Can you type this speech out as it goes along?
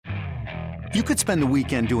You could spend the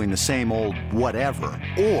weekend doing the same old whatever,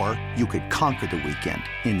 or you could conquer the weekend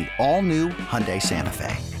in the all-new Hyundai Santa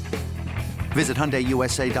Fe. Visit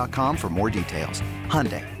HyundaiUSA.com for more details.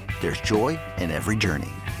 Hyundai, there's joy in every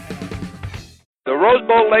journey. The Rose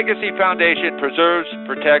Bowl Legacy Foundation preserves,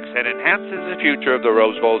 protects, and enhances the future of the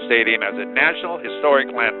Rose Bowl Stadium as a National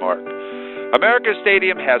Historic Landmark. America's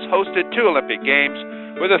Stadium has hosted 2 Olympic Games,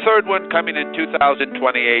 with a 3rd one coming in 2028,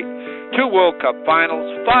 2 World Cup Finals,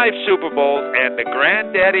 5 Super Bowls, and the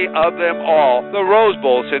granddaddy of them all, the Rose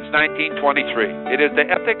Bowl since 1923. It is the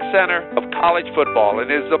epic center of college football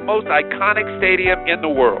and is the most iconic stadium in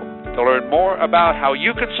the world. To learn more about how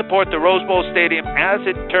you can support the Rose Bowl Stadium as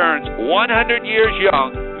it turns 100 years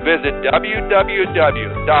young, visit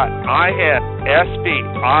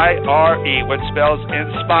www.inspire, which spells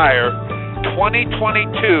inspire,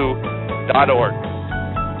 2022.org.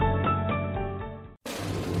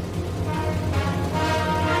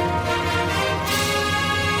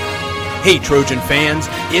 Hey Trojan fans,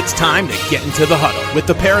 it's time to get into the huddle with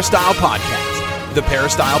the Peristyle Podcast. The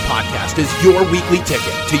Peristyle Podcast is your weekly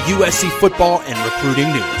ticket to USC football and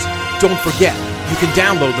recruiting news. Don't forget, you can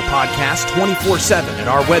download the podcast 24/7 at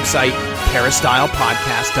our website,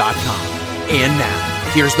 peristylepodcast.com. And now,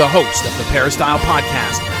 here's the host of the Peristyle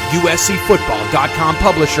Podcast, USCFootball.com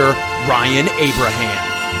publisher, Ryan Abraham.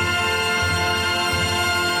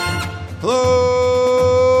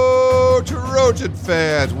 Hello, Trojan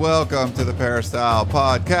fans. Welcome to the Peristyle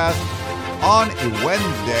Podcast. On a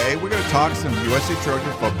Wednesday, we're going to talk some USC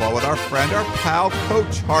Trojan football with our friend, our pal,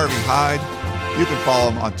 Coach Harvey Hyde. You can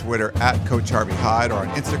follow him on Twitter at Coach Harvey Hyde or on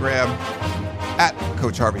Instagram at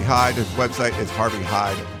Coach Harvey Hyde. His website is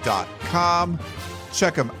harveyhyde.com.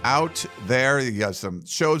 Check him out there. He has some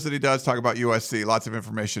shows that he does talk about USC. Lots of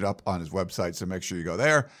information up on his website, so make sure you go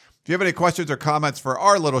there. If you have any questions or comments for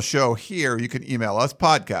our little show here, you can email us,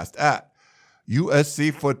 podcast at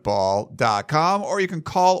uscfootball.com, or you can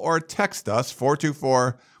call or text us,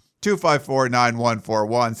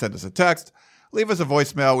 424-254-9141. Send us a text. Leave us a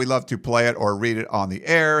voicemail. We love to play it or read it on the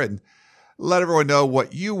air and let everyone know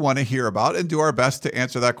what you want to hear about and do our best to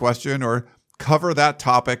answer that question or cover that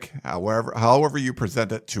topic however you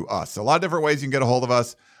present it to us. So a lot of different ways you can get a hold of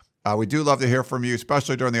us. We do love to hear from you,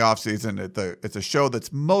 especially during the offseason. It's a show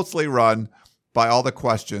that's mostly run by all the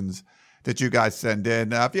questions that you guys send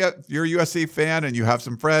in. If you're a USC fan and you have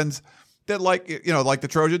some friends that like the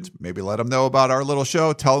Trojans, maybe let them know about our little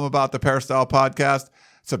show. Tell them about the Peristyle Podcast.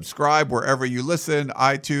 Subscribe wherever you listen,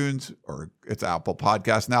 iTunes, or it's Apple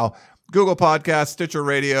Podcasts now, Google Podcasts, Stitcher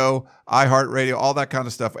Radio, iHeartRadio, all that kind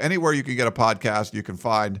of stuff. Anywhere you can get a podcast, you can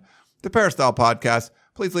find the Peristyle Podcast.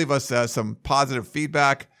 Please leave us some positive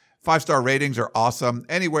feedback. 5-star ratings are awesome.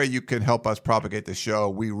 Any way you can help us propagate the show,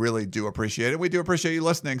 we really do appreciate it. We do appreciate you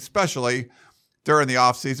listening, especially during the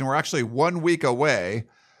off season. We're actually 1 week away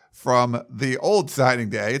from the old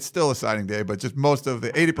signing day. It's still a signing day, but just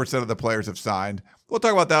 80% of the players have signed. We'll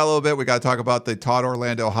talk about that a little bit. We got to talk about the Todd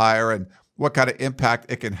Orlando hire and what kind of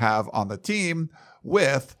impact it can have on the team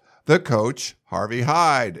with the coach, Harvey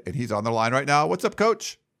Hyde. And he's on the line right now. What's up,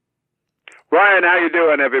 Coach? Ryan, how you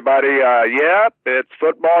doing, everybody? Yeah, it's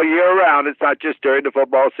football year-round. It's not just during the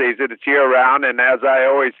football season. It's year-round, and as I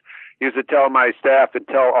always used to tell my staff and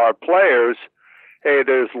tell our players, hey,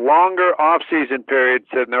 there's longer off-season periods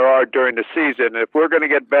than there are during the season. If we're going to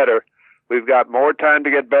get better, we've got more time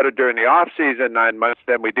to get better during the off-season 9 months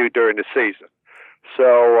than we do during the season.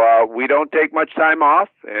 So we don't take much time off,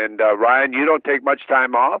 and Ryan, you don't take much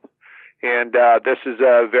time off, and this is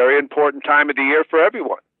a very important time of the year for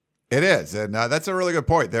everyone. It is, and that's a really good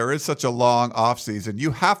point. There is such a long off season.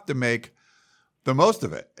 You have to make the most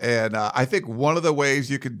of it, and I think one of the ways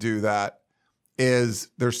you can do that is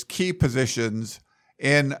there's key positions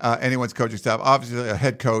in anyone's coaching staff. Obviously, a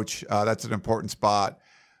head coach, that's an important spot.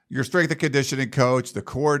 Your strength and conditioning coach, the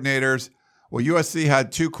coordinators. Well, USC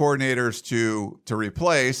had 2 coordinators to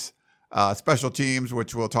replace, special teams,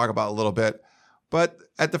 which we'll talk about a little bit. But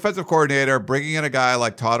at defensive coordinator, bringing in a guy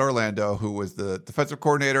like Todd Orlando, who was the defensive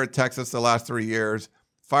coordinator at Texas the last 3 years,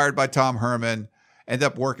 fired by Tom Herman, ended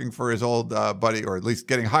up working for his old buddy, or at least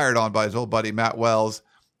getting hired on by his old buddy, Matt Wells,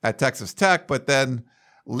 at Texas Tech, but then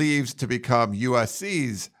leaves to become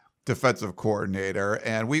USC's defensive coordinator.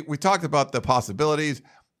 And we talked about the possibilities.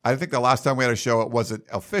 I think the last time we had a show, it wasn't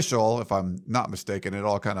official, if I'm not mistaken. It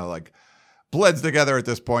all kind of like blends together at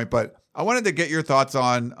this point. But I wanted to get your thoughts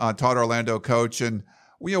on Todd Orlando, Coach, and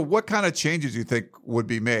what kind of changes you think would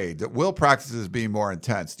be made? Will practices be more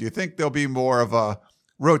intense? Do you think there'll be more of a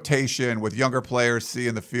rotation with younger players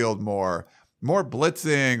seeing the field more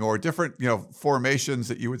blitzing, or different formations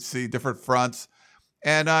that you would see, different fronts?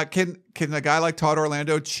 And can a guy like Todd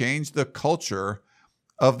Orlando change the culture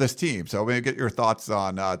of this team? So maybe get your thoughts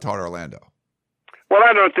on Todd Orlando. Well,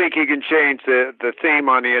 I don't think he can change the theme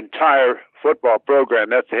on the entire football program.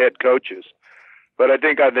 That's the head coaches. But I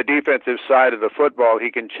think on the defensive side of the football,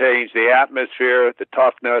 he can change the atmosphere, the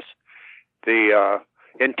toughness, the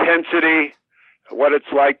intensity, what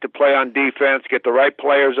it's like to play on defense, get the right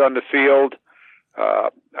players on the field.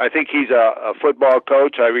 I think he's a football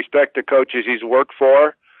coach. I respect the coaches he's worked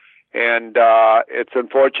for, and it's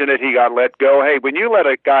unfortunate he got let go. Hey, when you let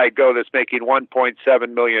a guy go that's making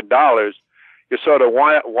 $1.7 million, you sort of,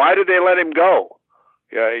 why did they let him go?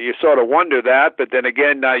 You sort of wonder that, but then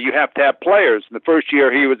again, you have to have players. In the first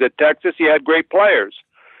year he was at Texas, he had great players.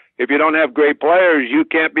 If you don't have great players, you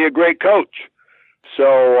can't be a great coach.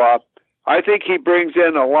 So I think he brings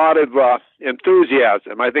in a lot of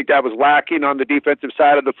enthusiasm. I think that was lacking on the defensive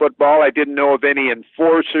side of the football. I didn't know of any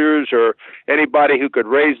enforcers or anybody who could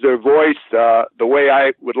raise their voice the way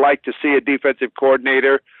I would like to see a defensive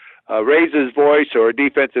coordinator raise his voice, or a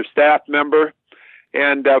defensive staff member.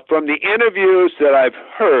 And from the interviews that I've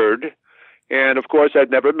heard, and of course I've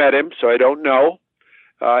never met him, so I don't know,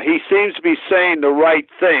 he seems to be saying the right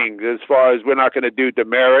thing as far as we're not going to do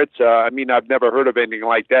demerits. I mean, I've never heard of anything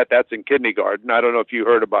like that. That's in kindergarten. I don't know if you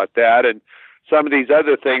heard about that. And some of these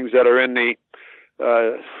other things that are in the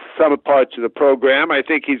some parts of the program, I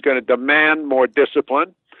think he's going to demand more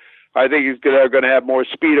discipline. I think they're going to have more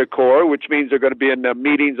speeder core, which means they're going to be in the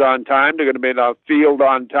meetings on time. They're going to be in the field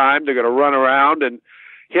on time. They're going to run around and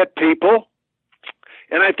hit people.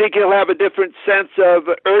 And I think he'll have a different sense of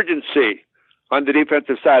urgency on the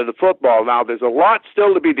defensive side of the football. Now, there's a lot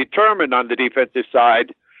still to be determined on the defensive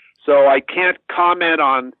side, so I can't comment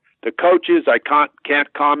on the coaches. I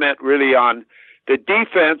can't comment really on the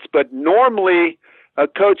defense, but normally a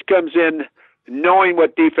coach comes in knowing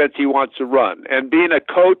what defense he wants to run. And being a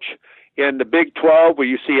coach in the Big 12, where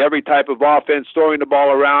you see every type of offense, throwing the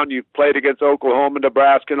ball around, you've played against Oklahoma,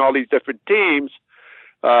 Nebraska, and all these different teams,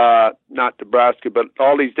 not Nebraska, but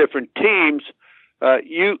all these different teams,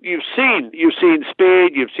 you've seen speed,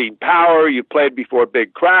 you've seen power, you've played before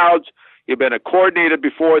big crowds, you've been a coordinator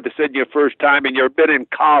before, this isn't your first time, and you've been in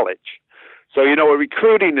college. So you know what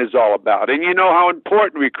recruiting is all about, and you know how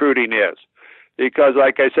important recruiting is. Because,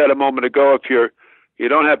 like I said a moment ago, if you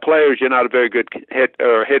don't have players, you're not a very good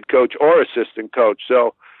head coach or assistant coach.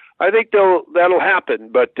 So I think that'll happen,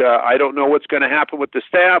 but I don't know what's going to happen with the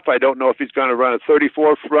staff. I don't know if he's going to run a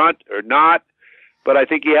 34 front or not, but I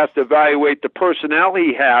think he has to evaluate the personnel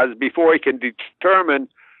he has before he can determine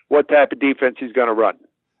what type of defense he's going to run.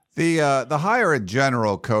 The hire in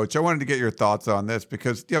general, Coach, I wanted to get your thoughts on this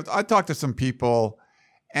because I talked to some people,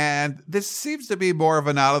 and this seems to be more of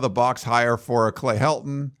an out-of-the-box hire for a Clay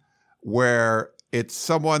Helton, where it's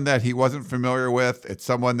someone that he wasn't familiar with. It's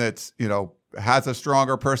someone that's, has a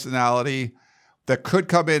stronger personality that could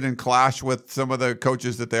come in and clash with some of the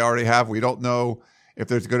coaches that they already have. We don't know if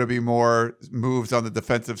there's going to be more moves on the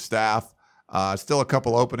defensive staff. Still a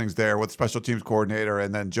couple openings there with special teams coordinator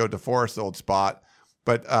and then Joe DeForest's old spot.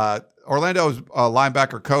 But Orlando's a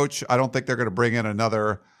linebacker coach. I don't think they're going to bring in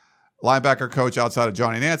another linebacker coach outside of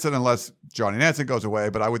Johnny Nansen unless Johnny Nansen goes away,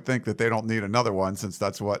 but I would think that they don't need another one since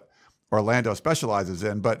that's what Orlando specializes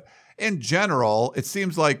in. But in general, it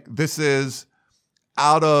seems like this is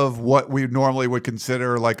out of what we normally would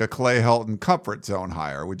consider like a Clay Helton comfort zone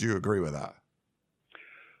hire. Would you agree with that?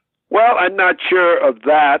 Well, I'm not sure of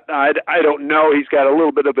that. I don't know. He's got a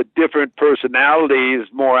little bit of a different personality.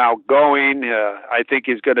 He's more outgoing. I think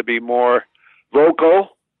he's going to be more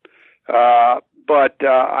vocal. But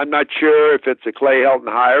I'm not sure if it's a Clay Helton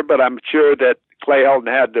hire, but I'm sure that Clay Helton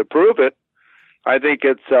had to approve it. I think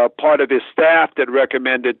it's part of his staff that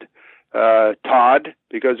recommended Todd,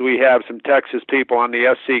 because we have some Texas people on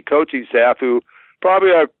the SC coaching staff who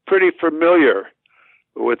probably are pretty familiar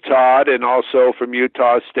with Todd, and also from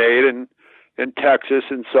Utah State and Texas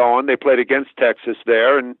and so on. They played against Texas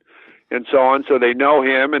there and so on, so they know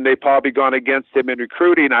him, and they've probably gone against him in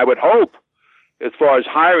recruiting, I would hope, as far as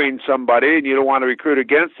hiring somebody, and you don't want to recruit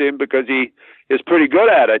against him because he is pretty good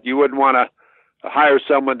at it. You wouldn't want to hire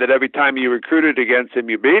someone that every time you recruited against him,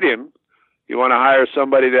 you beat him. You want to hire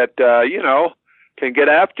somebody that, can get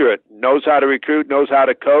after it, knows how to recruit, knows how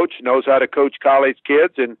to coach college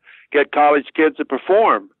kids and get college kids to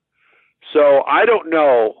perform. So I don't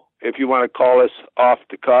know if you want to call us off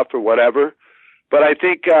the cuff or whatever, but I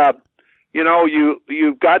think,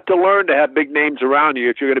 you've got to learn to have big names around you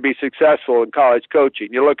if you're going to be successful in college coaching.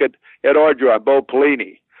 You look at Orgeron, Bo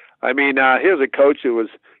Pelini. I mean, here's a coach who was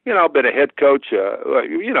been a head coach,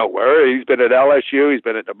 where he's been at LSU, he's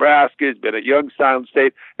been at Nebraska, he's been at Youngstown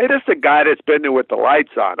State. Hey, this is a guy that's been there with the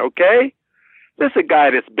lights on, okay? This is a guy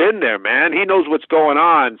that's been there, man. He knows what's going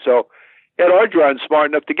on. So Ed Orgeron's smart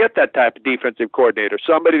enough to get that type of defensive coordinator,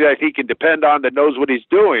 somebody that he can depend on that knows what he's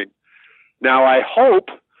doing. Now, I hope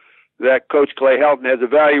that Coach Clay Helton has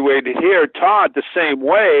evaluated here Todd the same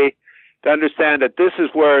way to understand that this is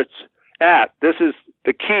where it's at. This is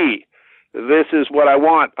the key. This is what I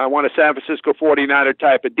want. I want a San Francisco 49er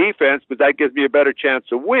type of defense, but that gives me a better chance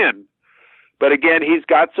to win. But again, he's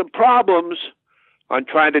got some problems on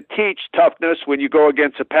trying to teach toughness when you go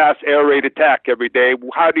against a pass air raid attack every day.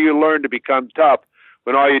 How do you learn to become tough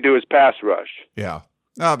when all you do is pass rush? Yeah,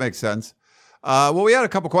 that makes sense. Well, we had a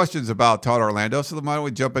couple questions about Todd Orlando, so why don't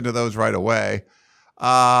we jump into those right away?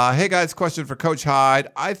 Hey, guys, question for Coach Hyde.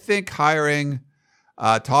 I think hiring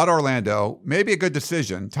Todd Orlando may be a good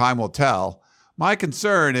decision. Time will tell. My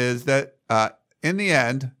concern is that in the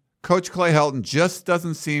end, Coach Clay Helton just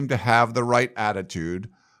doesn't seem to have the right attitude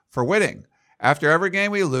for winning. After every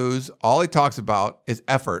game we lose, all he talks about is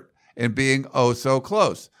effort and being oh so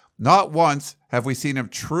close. Not once have we seen him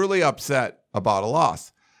truly upset about a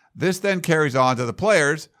loss. This then carries on to the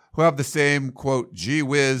players who have the same, quote, gee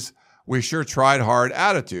whiz, we sure tried hard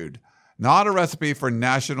attitude. Not a recipe for a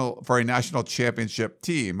national championship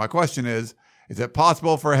team. My question is it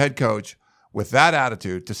possible for a head coach with that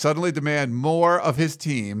attitude to suddenly demand more of his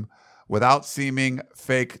team without seeming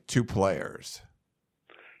fake to players?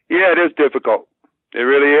 Yeah, it is difficult. It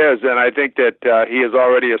really is. And I think that he has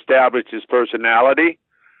already established his personality.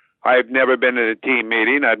 I've never been in a team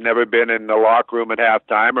meeting. I've never been in the locker room at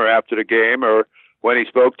halftime or after the game or when he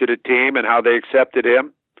spoke to the team and how they accepted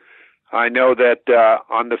him. I know that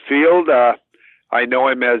on the field, I know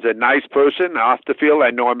him as a nice person. Off the field,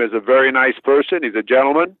 I know him as a very nice person. He's a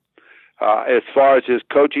gentleman. As far as his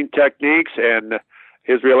coaching techniques and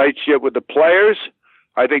his relationship with the players,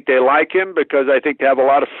 I think they like him because I think they have a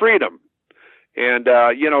lot of freedom. And,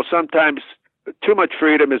 sometimes too much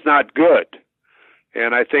freedom is not good.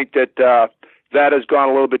 And I think that that has gone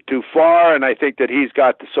a little bit too far, and I think that he's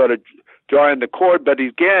got to sort of draw in the cord. But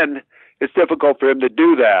again, it's difficult for him to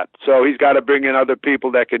do that. So he's got to bring in other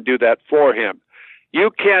people that can do that for him.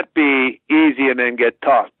 You can't be easy and then get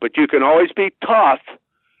tough, but you can always be tough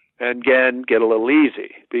and again get a little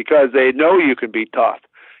easy because they know you can be tough.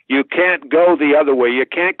 You can't go the other way. You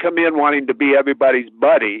can't come in wanting to be everybody's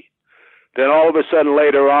buddy. Then all of a sudden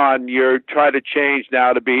later on, you're trying to change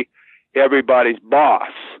now to be everybody's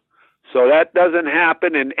boss. So that doesn't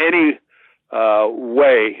happen in any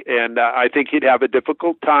way. And I think he'd have a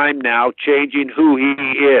difficult time now changing who he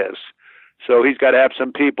is. So he's got to have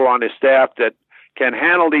some people on his staff that can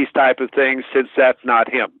handle these type of things since that's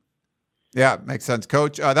not him. Yeah, makes sense,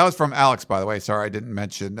 Coach. That was from Alex, by the way. Sorry, I didn't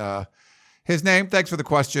mention his name. Thanks for the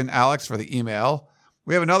question, Alex, for the email.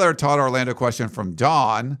 We have another Todd Orlando question from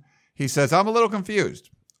Don. He says, I'm a little confused.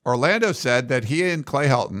 Orlando said that he and Clay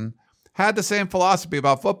Helton had the same philosophy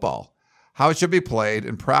about football, how it should be played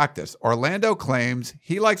in practice. Orlando claims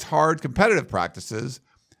he likes hard competitive practices.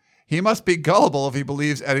 He must be gullible if he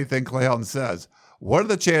believes anything Clay Helton says. What are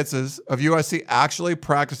the chances of USC actually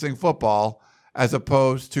practicing football as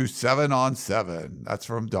opposed to 7-on-7? That's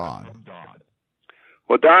from Don.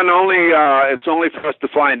 Well, Don, it's only for us to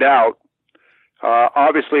find out.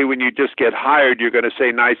 Obviously, when you just get hired, you're going to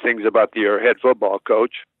say nice things about your head football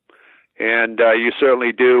coach. And you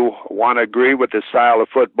certainly do want to agree with the style of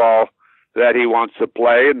football that he wants to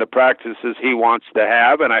play and the practices he wants to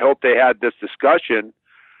have. And I hope they had this discussion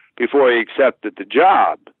before he accepted the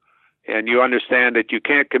job. And you understand that you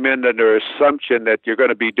can't come in under assumption that you're going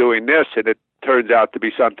to be doing this and it turns out to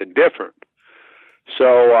be something different.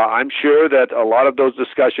 So I'm sure that a lot of those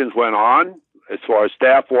discussions went on as far as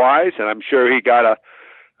staff-wise, and I'm sure he got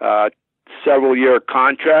a several-year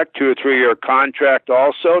contract, 2 or 3-year contract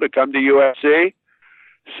also to come to USC.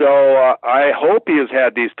 So I hope he has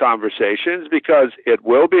had these conversations because it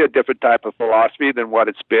will be a different type of philosophy than what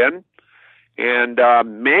it's been. And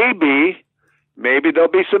maybe there'll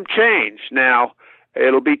be some change. Now,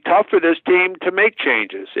 it'll be tough for this team to make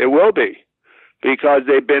changes. It will be because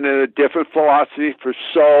they've been in a different philosophy for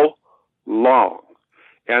so long.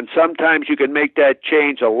 And sometimes you can make that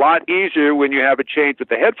change a lot easier when you have a change with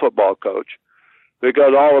the head football coach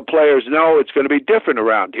because all the players know it's going to be different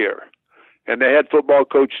around here. And the head football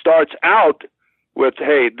coach starts out with,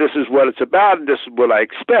 hey, this is what it's about and this is what I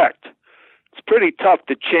expect. It's pretty tough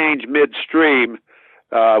to change midstream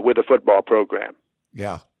with a football program.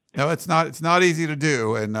 Yeah. No, it's not easy to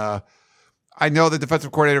do. And I know the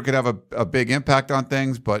defensive coordinator could have a big impact on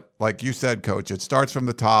things, but like you said, Coach, it starts from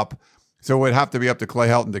the top. So it would have to be up to Clay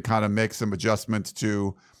Helton to kind of make some adjustments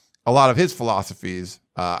to a lot of his philosophies.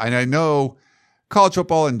 And I know college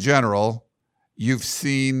football in general, you've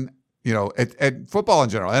seen, at football in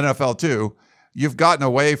general, NFL too, you've gotten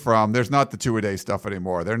away from, there's not the 2-a-day stuff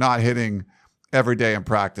anymore. They're not hitting every day in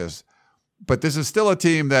practice. But this is still a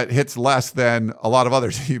team that hits less than a lot of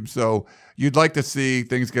other teams. So you'd like to see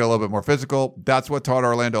things get a little bit more physical. That's what Todd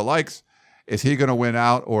Orlando likes. Is he going to win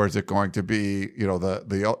out, or is it going to be,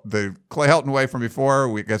 the Clay Helton way from before?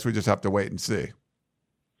 We guess we just have to wait and see.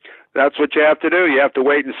 That's what you have to do. You have to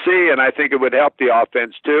wait and see, and I think it would help the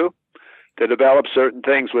offense too to develop certain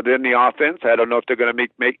things within the offense. I don't know if they're going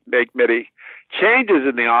to make many changes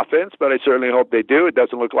in the offense, but I certainly hope they do. It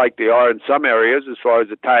doesn't look like they are in some areas as far as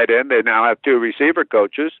the tight end. They now have 2 receiver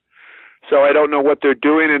coaches. So I don't know what they're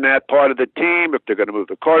doing in that part of the team, if they're going to move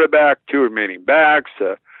the quarterback, 2 remaining backs,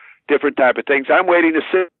 different type of things. I'm waiting to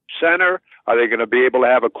see center. Are they going to be able to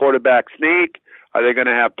have a quarterback sneak? Are they going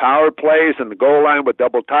to have power plays in the goal line with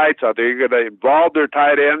double tights? Are they going to involve their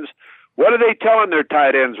tight ends? What are they telling their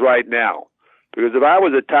tight ends right now? Because if I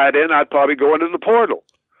was a tight end, I'd probably go into the portal.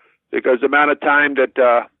 Because the amount of time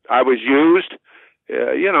that I was used,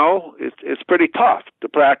 it's pretty tough to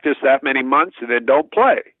practice that many months and then don't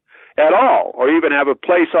play at all, or even have a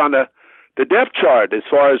place on the depth chart as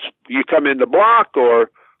far as you come in the block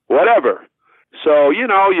or whatever. So,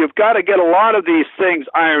 you've got to get a lot of these things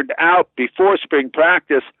ironed out before spring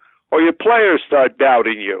practice, or your players start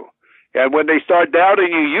doubting you. And when they start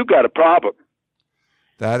doubting you, you got a problem.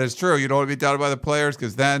 That is true. You don't want to be doubted by the players,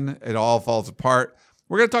 because then it all falls apart.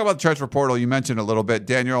 We're going to talk about the transfer portal. You mentioned a little bit.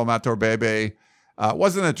 Daniel Imatorbhebhe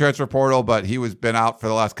wasn't in the transfer portal, but he was been out for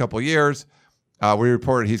the last couple of years. We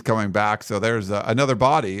reported he's coming back. So there's another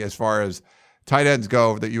body as far as tight ends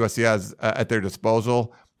go that USC has at their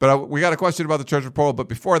disposal. But we got a question about the transfer portal. But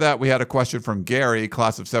before that, we had a question from Gary,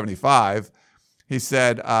 class of 75. He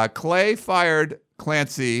said, Clay fired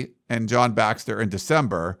Clancy and John Baxter in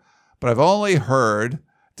December, but I've only heard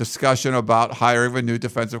discussion about hiring a new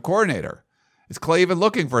defensive coordinator. Is Clay even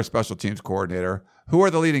looking for a special teams coordinator? Who are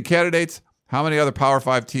the leading candidates? How many other Power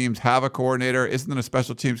 5 teams have a coordinator? Isn't a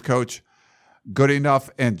special teams coach good enough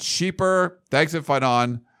and cheaper? Thanks and fight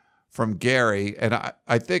on, from Gary. And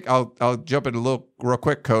I think I'll jump in a little real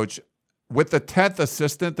quick, Coach. With the 10th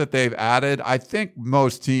assistant that they've added, I think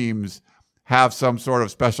most teams have some sort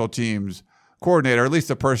of special teams coordinator, at least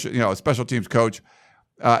a person, a special teams coach.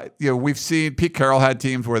 We've seen Pete Carroll had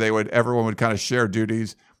teams where everyone would kind of share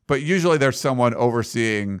duties, but usually there's someone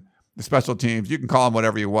overseeing the special teams. You can call them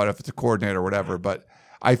whatever you want, if it's a coordinator or whatever, but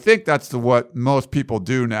I think that's what most people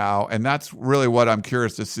do now, and that's really what I'm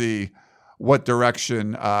curious to see what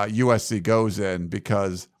direction USC goes in,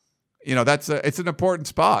 because it's an important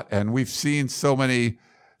spot, and we've seen so many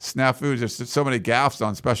snafus, there's so many gaffes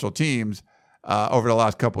on special teams over the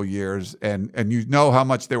last couple of years, and how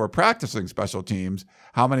much they were practicing special teams,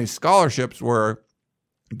 how many scholarships were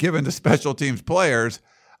given to special teams players.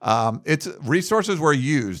 Its resources were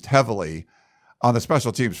used heavily on the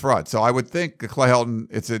special teams front. So I would think Clay Helton,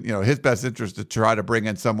 it's in his best interest to try to bring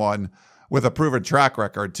in someone with a proven track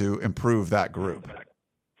record to improve that group.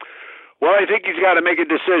 Well, I think he's got to make a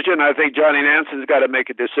decision. I think Johnny Nanson's got to make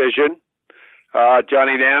a decision.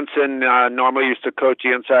 Johnny Nanson normally used to coach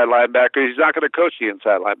the inside linebackers. He's not going to coach the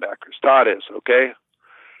inside linebackers. Todd is, okay?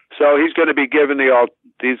 So he's going to be given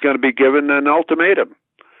an ultimatum.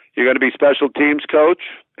 You're going to be special teams coach,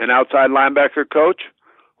 an outside linebacker coach,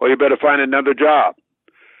 or you better find another job.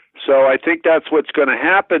 So I think that's what's going to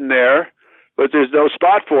happen there, but there's no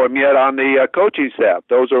spot for him yet on the coaching staff.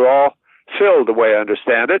 Those are all filled, the way I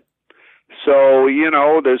understand it. So,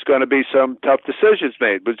 there's going to be some tough decisions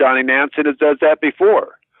made. But Johnny Nanson has done that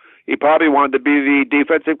before. He probably wanted to be the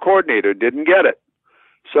defensive coordinator, didn't get it.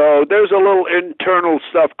 So there's a little internal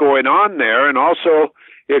stuff going on there. And also,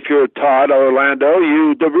 if you're Todd Orlando,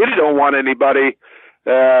 you really don't want anybody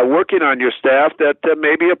working on your staff that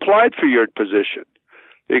maybe applied for your position.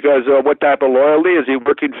 Because what type of loyalty? Is he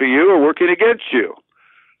working for you or working against you?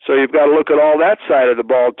 So you've got to look at all that side of the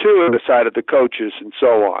ball, too, and the side of the coaches and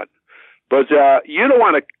so on. But you don't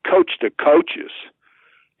want to coach the coaches.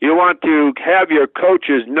 You want to have your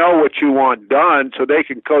coaches know what you want done so they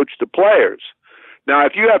can coach the players. Now,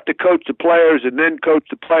 if you have to coach the players and then coach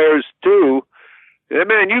the players too,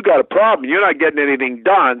 man, you got a problem. You're not getting anything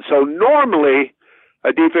done. So normally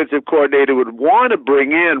a defensive coordinator would want to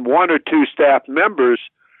bring in 1 or 2 staff members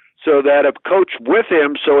so that have coached with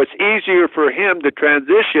him, so it's easier for him to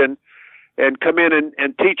transition and come in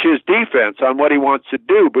and teach his defense on what he wants to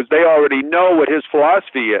do, because they already know what his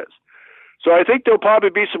philosophy is. So I think there'll probably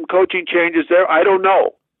be some coaching changes there. I don't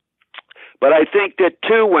know. But I think that,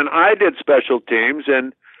 too, when I did special teams,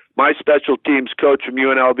 and my special teams coach from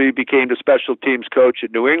UNLV became the special teams coach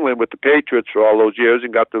in New England with the Patriots for all those years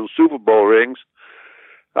and got those Super Bowl rings,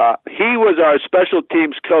 he was our special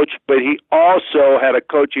teams coach, but he also had a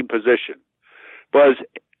coaching position. Was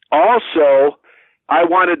also, I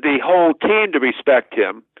wanted the whole team to respect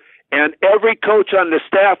him, and every coach on the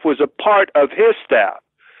staff was a part of his staff,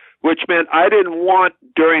 which meant I didn't want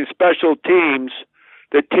during special teams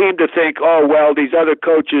the team to think, oh, well, these other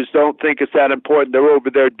coaches don't think it's that important. They're over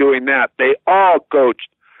there doing that. They all coached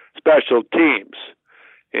special teams.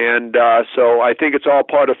 And so I think it's all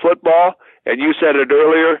part of football. And you said it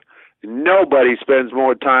earlier, nobody spends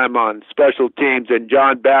more time on special teams than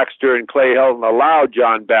John Baxter, and Clay Helton allowed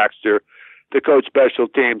John Baxter to coach special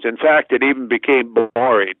teams. In fact, it even became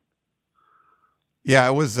boring. Yeah,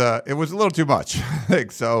 it was a little too much, I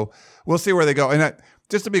think. So we'll see where they go. And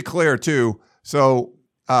just to be clear, too, so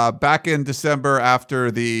back in December after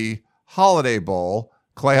the Holiday Bowl,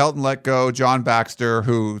 Clay Helton let go John Baxter,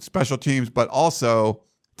 who special teams, but also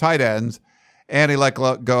tight ends, and he let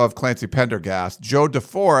go of Clancy Pendergast. Joe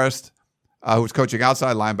DeForest, who was coaching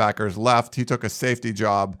outside linebackers, left. He took a safety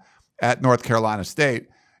job at North Carolina State.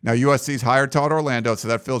 Now, USC's hired Todd Orlando, so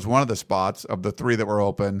that fills one of the spots of the three that were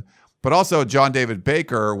open. But also, John David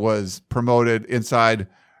Baker was promoted inside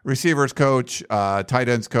receivers coach, tight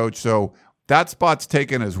ends coach. So that spot's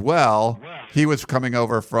taken as well. He was coming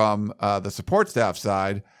over from the support staff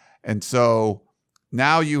side. And so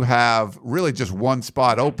now you have really just one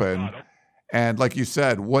spot open. And like you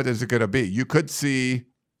said, what is it going to be? You could see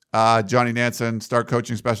Johnny Nansen start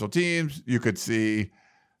coaching special teams. You could see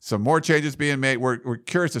some more changes being made. We're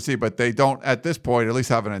curious to see, but they don't, at this point, at least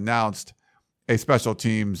haven't announced a special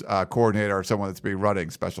teams coordinator or someone that's be running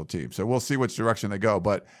special teams. So we'll see which direction they go.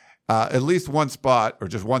 But at least one spot, or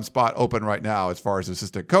just one spot open right now as far as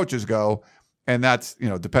assistant coaches go. And that's,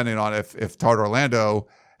 depending on if Todd Orlando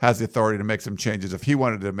has the authority to make some changes, if he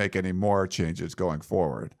wanted to make any more changes going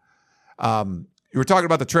forward. You were talking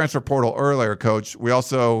about the transfer portal earlier, Coach. We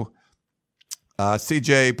also,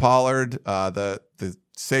 C.J. Pollard, the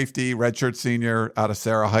safety, redshirt senior out of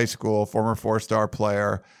Sarah High School, former 4-star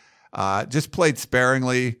player, just played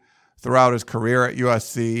sparingly throughout his career at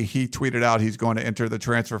USC. He tweeted out he's going to enter the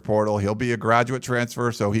transfer portal. He'll be a graduate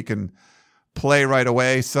transfer, so he can play right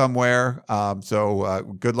away somewhere.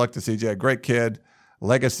 So good luck to CJ. Great kid,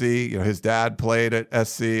 legacy. His dad played at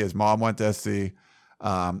SC. His mom went to SC.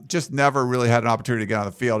 Just never really had an opportunity to get on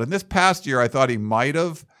the field. And this past year, I thought he might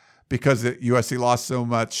have, because USC lost so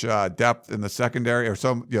much depth in the secondary, or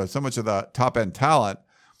so much of the top end talent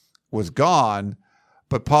was gone.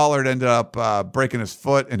 But Pollard ended up breaking his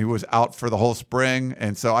foot, and he was out for the whole spring.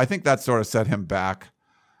 And so I think that sort of set him back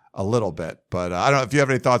a little bit. But I don't know if you have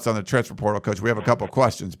any thoughts on the transfer portal, Coach. We have a couple of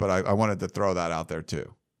questions, but I wanted to throw that out there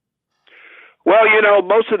too. Well,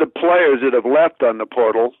 most of the players that have left on the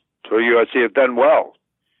portal for USC have done well.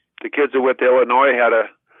 The kids that went to Illinois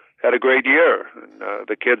had a great year. And,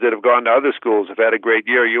 the kids that have gone to other schools have had a great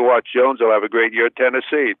year. You watch Jones will have a great year at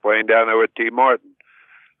Tennessee, playing down there with T. Martin.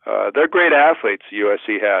 They're great athletes,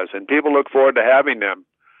 USC has, and people look forward to having them.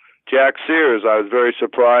 Jack Sears, I was very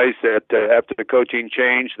surprised that after the coaching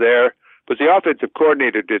change there, but the offensive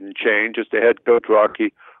coordinator didn't change, just the head coach,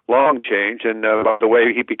 Rocky Long, changed. And by the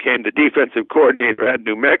way, he became the defensive coordinator at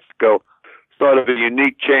New Mexico. Sort of a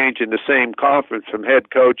unique change in the same conference from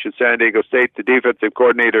head coach at San Diego State to defensive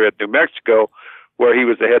coordinator at New Mexico, where he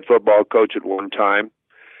was the head football coach at one time.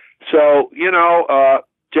 So,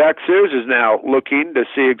 Jack Sears is now looking to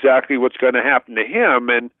see exactly what's going to happen to him,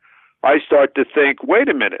 and I start to think, wait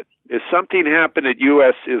a minute, is something happening at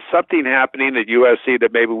USC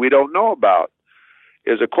that maybe we don't know about?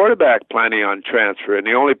 Is a quarterback planning on transfer? And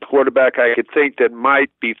the only quarterback I could think that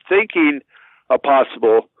might be thinking a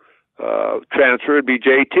possible transfer would be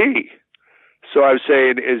JT. So I was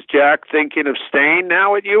saying, is Jack thinking of staying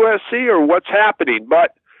now at USC, or what's happening?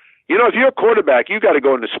 But, if you're a quarterback, you got to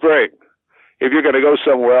go in the spring. If you're going to go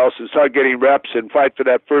somewhere else and start getting reps and fight for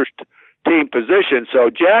that first team position.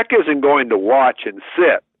 So Jack isn't going to watch and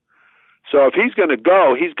sit. So if he's going to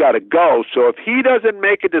go, he's got to go. So if he doesn't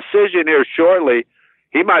make a decision here shortly,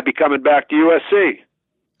 he might be coming back to USC.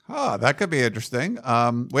 That could be interesting.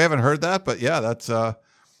 We haven't heard that, but yeah, that's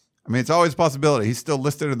it's always a possibility. He's still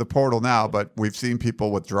listed in the portal now, but we've seen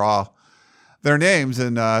people withdraw their names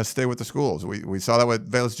and stay with the schools. We saw that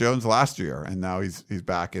with Velus Jones last year, and now he's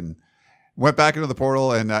back and went back into the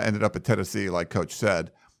portal and ended up at Tennessee, like Coach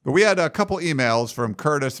said. But we had a couple emails from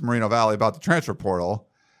Curtis Moreno Valley about the transfer portal.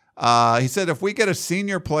 He said, if we get a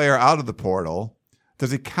senior player out of the portal,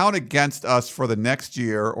 does it count against us for the next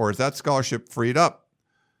year, or is that scholarship freed up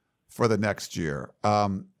for the next year.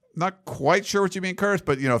 Not quite sure what you mean, Curtis,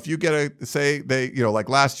 but if you get like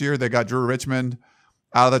last year, they got Drew Richmond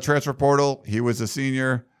out of the transfer portal. He was a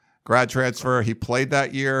senior grad transfer. He played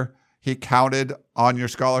that year. He counted on your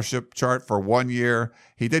scholarship chart for 1 year.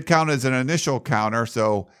 He did count as an initial counter.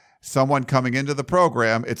 So someone coming into the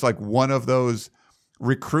program, it's like one of those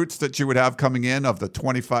recruits that you would have coming in of the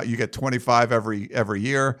 25. You get 25 every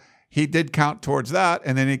year. He did count towards that,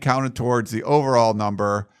 and then he counted towards the overall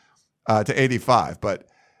number to 85. But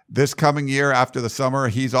this coming year, after the summer,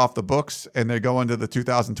 he's off the books, and they go into the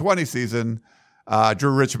 2020 season.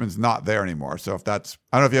 Drew Richmond's not there anymore. So I don't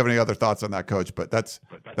know if you have any other thoughts on that, Coach, but that's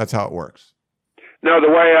how it works. No, the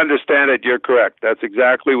way I understand it, you're correct. That's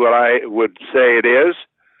exactly what I would say it is,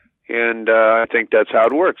 and I think that's how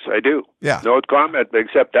it works. I do. Yeah. No comment,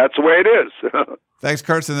 except that's the way it is. Thanks,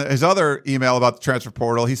 Curtis. And his other email about the transfer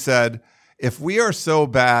portal, he said, if we are so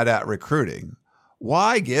bad at recruiting,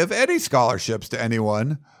 why give any scholarships to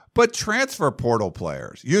anyone but transfer portal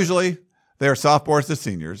players? Usually they are sophomores to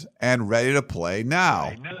seniors and ready to play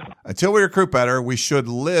now. Until we recruit better, we should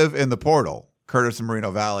live in the portal. Curtis in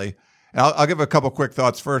Moreno Valley. And I'll give a couple quick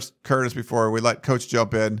thoughts first, Curtis, before we let Coach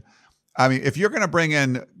jump in. I mean, if you're going to bring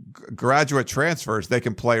in graduate transfers, they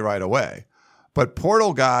can play right away. But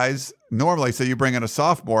portal guys, normally, say you bring in a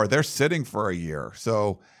sophomore, they're sitting for a year.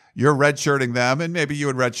 So you're redshirting them, and maybe you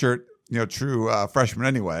would redshirt, true freshmen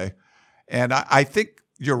anyway. And I think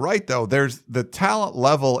you're right, though. There's the talent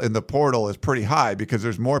level in the portal is pretty high because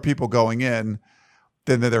there's more people going in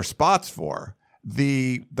than there are spots for.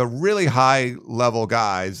 The really high level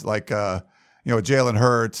guys like Jalen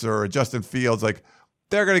Hurts or Justin Fields, like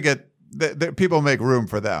they're going to get people make room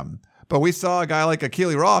for them. But we saw a guy like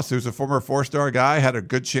Akili Ross, who's a former 4-star guy, had a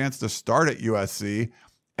good chance to start at USC,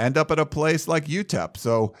 end up at a place like UTEP.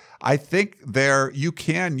 So I think you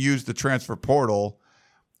can use the transfer portal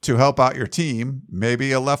to help out your team.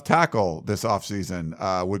 Maybe a left tackle this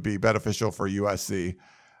offseason would be beneficial for USC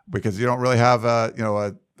because you don't really have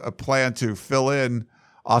a plan to fill in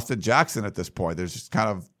Austin Jackson at this point. There's just kind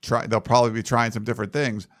of they'll probably be trying some different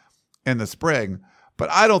things in the spring, but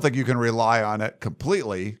I don't think you can rely on it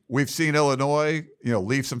completely. We've seen Illinois,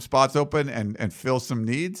 leave some spots open and fill some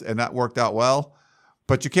needs, and that worked out well.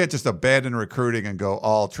 But you can't just abandon recruiting and go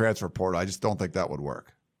all transfer portal. I just don't think that would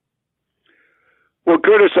work. Well,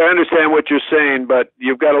 Curtis, I understand what you're saying, but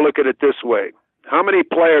you've got to look at it this way. How many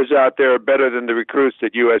players out there are better than the recruits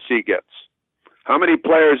that USC gets? How many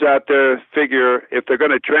players out there figure if they're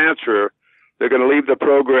going to transfer, they're going to leave the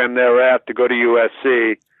program they're at to go to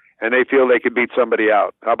USC, and they feel they can beat somebody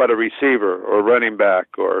out? How about a receiver or running back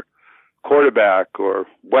or quarterback or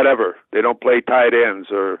whatever? They don't play tight ends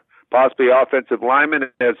or possibly offensive linemen.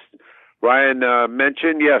 As Ryan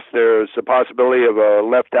mentioned, yes, there's a possibility of a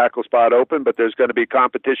left tackle spot open, but there's going to be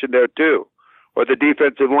competition there too. Or the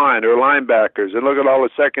defensive line or linebackers. And look at all the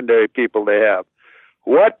secondary people they have.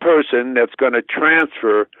 What person that's going to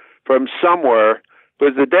transfer from somewhere,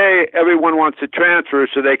 because the day everyone wants to transfer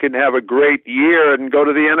so they can have a great year and go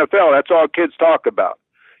to the NFL, that's all kids talk about.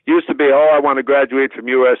 Used to be, I want to graduate from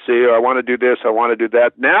USC, or I want to do this, I want to do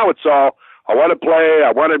that. Now it's all, I want to play,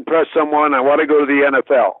 I want to impress someone, I want to go to the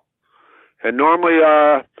NFL. And normally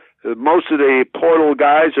most of the portal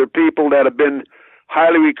guys are people that have been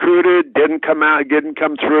highly recruited, didn't come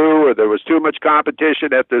through, or there was too much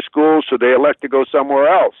competition at their school, so they elect to go somewhere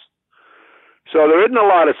else. So there isn't a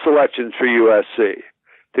lot of selections for USC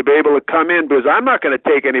to be able to come in, because I'm not going to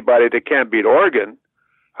take anybody that can't beat Oregon.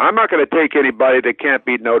 I'm not going to take anybody that can't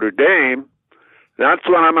beat Notre Dame. That's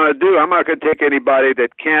what I'm going to do. I'm not going to take anybody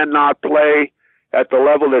that cannot play at the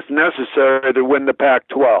level that's necessary to win the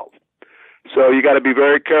Pac-12. So you got to be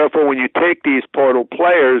very careful when you take these portal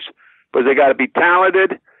players, because they got to be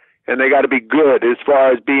talented and they got to be good as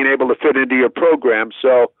far as being able to fit into your program.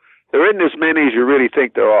 So there isn't as many as you really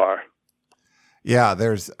think there are. Yeah,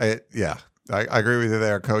 I agree with you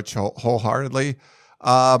there, Coach, wholeheartedly.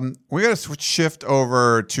 We got to shift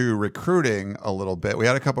over to recruiting a little bit. We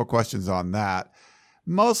had a couple of questions on that,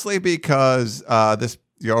 mostly because over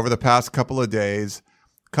the past couple of days,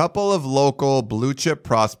 couple of local blue chip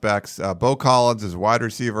prospects. Bo Collins is wide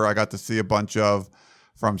receiver. I got to see a bunch of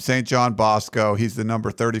from St. John Bosco. He's the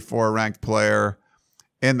number 34 ranked player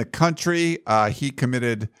in the country. He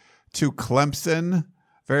committed to Clemson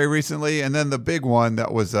very recently. And then the big one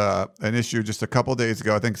that was an issue just a couple days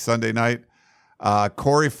ago, I think Sunday night,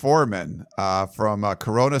 Corey Foreman from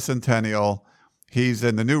Corona Centennial. He's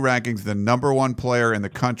in the new rankings, the number 1 player in the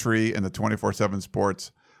country in the 24/7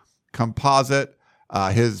 Sports composite.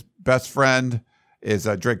 His best friend is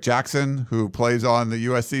Drake Jackson, who plays on the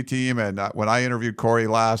USC team. And when I interviewed Corey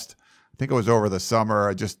last, I think it was over the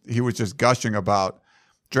summer. He was just gushing about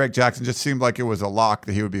Drake Jackson. Just seemed like it was a lock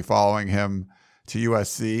that he would be following him to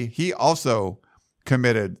USC. He also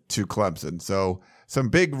committed to Clemson. So some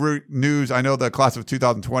big news. I know the class of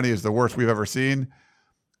 2020 is the worst we've ever seen.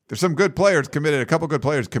 There's some good players committed, a couple good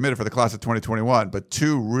players committed for the class of 2021, but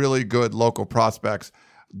two really good local prospects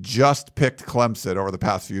just picked Clemson over the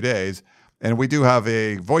past few days. And we do have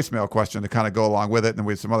a voicemail question to kind of go along with it, and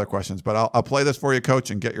we have some other questions. But I'll play this for you, Coach,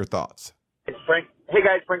 and get your thoughts. It's Frank. Hey,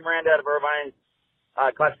 guys, Frank Miranda out of Irvine,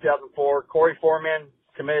 class of 2004. Corey Foreman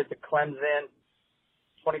committed to Clemson,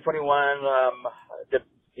 2021.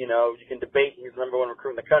 You can debate he's the number one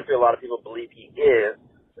recruit in the country. A lot of people believe he is.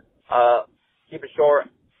 Keep it short.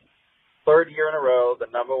 Third year in a row, the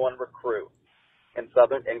number one recruit in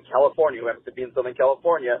California, who happens to be in Southern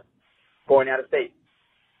California, going out of state.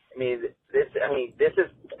 This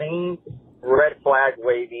is plain red flag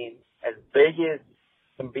waving as big as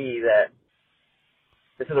can be, that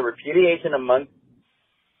this is a repudiation amongst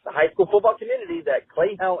the high school football community that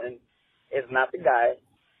Clay Helton is not the guy.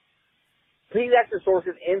 Please ask your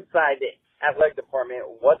sources inside the athletic department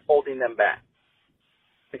what's holding them back.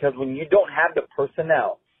 Because when you don't have the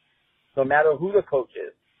personnel, no matter who the coach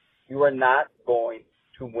is, you are not going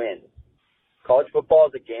to win. College football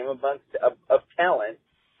is a game of talent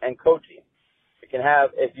and coaching. If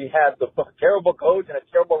you have the terrible coach and a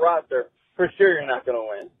terrible roster, for sure you're not going to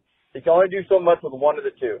win. You can only do so much with one of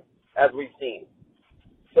the two, as we've seen.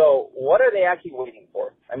 So what are they actually waiting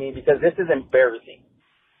for? Because this is embarrassing.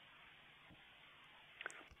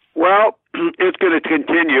 Well, it's going to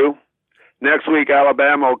continue. Next week,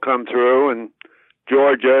 Alabama will come through, and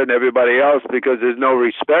Georgia and everybody else, because there's no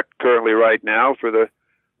respect currently right now for the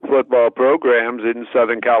football programs in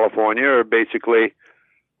Southern California, or basically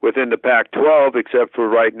within the Pac-12, except for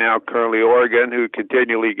right now currently Oregon, who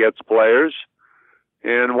continually gets players,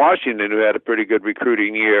 and Washington, who had a pretty good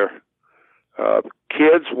recruiting year.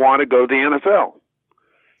 Kids want to go to the NFL.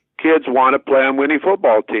 Kids want to play on winning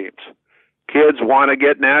football teams. Kids want to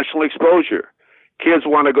get national exposure. Kids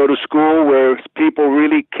want to go to school where people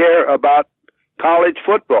really care about college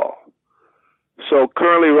football. So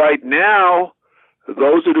currently right now,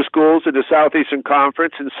 those are the schools in the Southeastern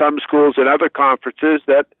Conference and some schools in other conferences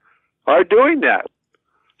that are doing that.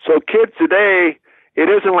 So kids today, it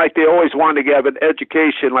isn't like they always want to have an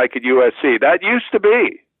education like at USC. That used to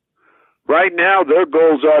be. Right now, their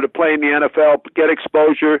goals are to play in the NFL, get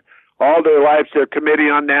exposure. All their lives, they're committing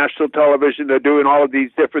on national television. They're doing all of these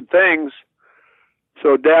different things.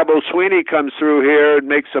 So Dabo Swinney comes through here and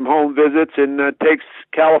makes some home visits and takes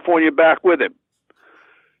California back with him.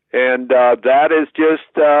 And that is just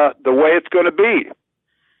the way it's going to be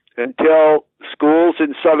until schools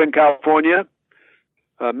in Southern California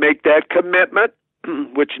make that commitment,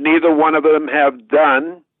 which neither one of them have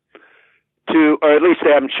done, to, or at least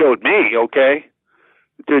they haven't showed me, okay,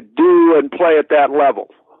 to do and play at that level.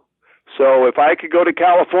 So if I could go to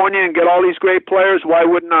California and get all these great players, why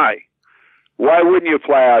wouldn't I? Why wouldn't you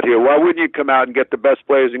fly out here? Why wouldn't you come out and get the best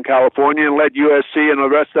players in California and let USC and the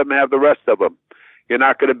rest of them have the rest of them? You're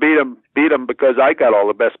not going to beat them because I got all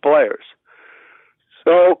the best players.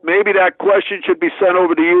 So maybe that question should be sent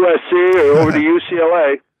over to USC or over to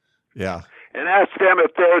UCLA. Yeah. And ask them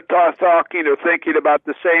if they're talking or thinking about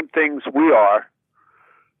the same things we are,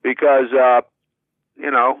 because,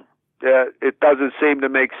 it doesn't seem to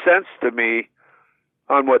make sense to me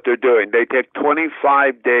on what they're doing. They take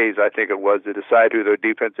 25 days, I think it was, to decide who their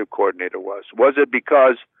defensive coordinator was. Was it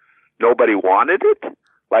because nobody wanted it,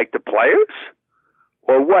 like the players?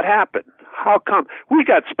 Or what happened? How come? We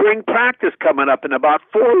got spring practice coming up in about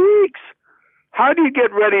 4 weeks. How do you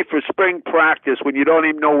get ready for spring practice when you don't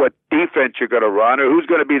even know what defense you're going to run or who's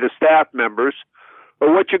going to be the staff members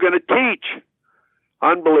or what you're going to teach?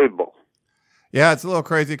 Unbelievable. Yeah, it's a little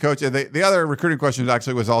crazy, Coach. The other recruiting question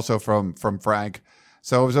actually was also from Frank.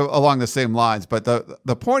 So it was along the same lines. But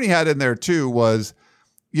the point he had in there, too, was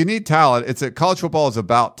you need talent. College football is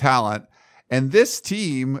about talent. And this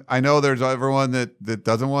team, I know there's everyone that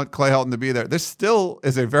doesn't want Clay Helton to be there. This still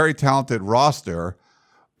is a very talented roster.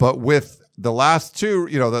 But with the last two,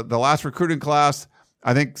 the last recruiting class,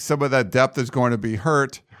 I think some of that depth is going to be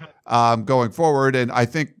hurt going forward. And I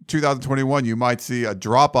think 2021, you might see a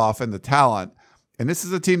drop-off in the talent. And this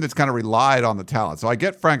is a team that's kind of relied on the talent. So I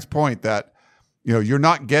get Frank's point that, you're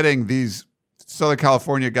not getting these Southern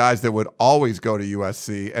California guys that would always go to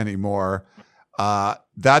USC anymore.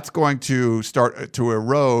 That's going to start to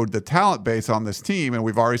erode the talent base on this team. And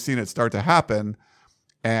we've already seen it start to happen.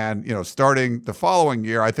 And, starting the following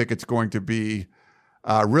year, I think it's going to be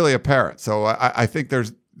really apparent. So I think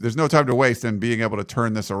there's no time to waste in being able to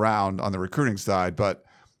turn this around on the recruiting side. But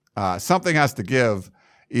Something has to give.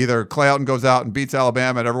 Either Clay Helton goes out and beats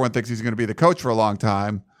Alabama and everyone thinks he's going to be the coach for a long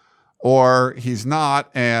time, or he's not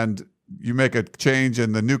and you make a change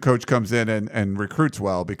and the new coach comes in and recruits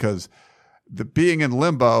well, because the being in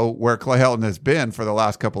limbo where Clay Helton has been for the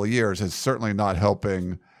last couple of years is certainly not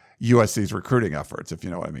helping USC's recruiting efforts, if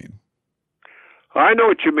you know what I mean. I know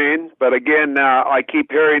what you mean, but again, I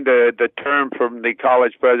keep hearing the term from the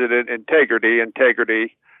college president,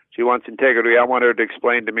 integrity. She wants integrity. I want her to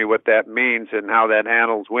explain to me what that means and how that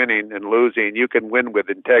handles winning and losing. You can win with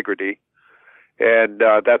integrity, and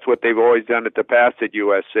that's what they've always done at the past at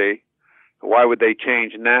USC. Why would they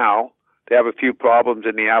change now? They have a few problems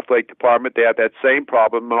in the athletic department. They have that same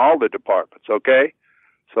problem in all the departments, okay?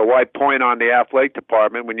 So why point on the athletic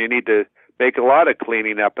department when you need to make a lot of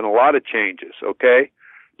cleaning up and a lot of changes, okay?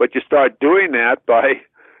 But you start doing that by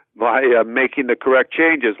making the correct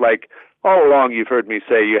changes. Like all along you've heard me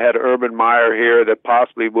say you had Urban Meyer here that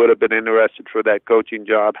possibly would have been interested for that coaching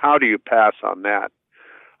job. How do you pass on that?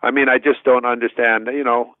 I mean, I just don't understand,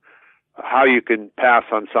 how you can pass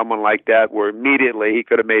on someone like that where immediately he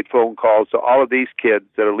could have made phone calls to all of these kids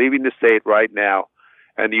that are leaving the state right now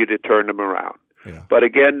and you'd have turned them around. Yeah. But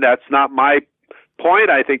again, that's not my point.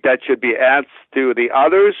 I think that should be asked to the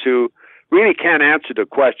others who really can't answer the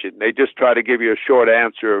question. They just try to give you a short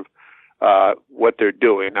answer of what they're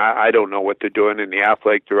doing. I don't know what they're doing in the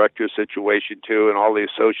athletic director situation too, and all the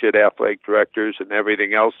associate athletic directors and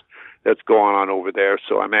everything else that's going on over there.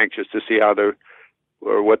 So I'm anxious to see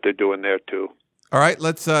what they're doing there too. All right,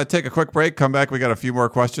 let's take a quick break. Come back. We got a few more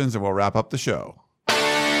questions, and we'll wrap up the show.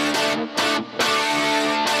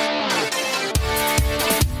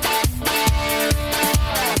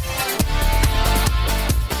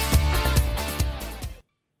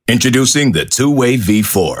 Introducing the Two-Way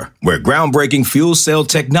V4, where groundbreaking fuel cell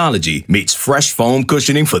technology meets fresh foam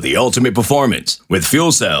cushioning for the ultimate performance. With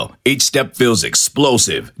Fuel Cell, each step feels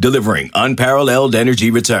explosive, delivering unparalleled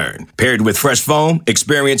energy return. Paired with fresh foam,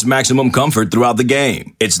 experience maximum comfort throughout the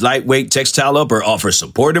game. Its lightweight textile upper offers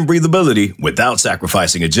support and breathability without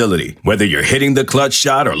sacrificing agility. Whether you're hitting the clutch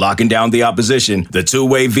shot or locking down the opposition, the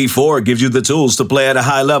Two-Way V4 gives you the tools to play at a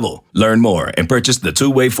high level. Learn more and purchase the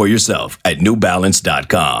Two-Way for yourself at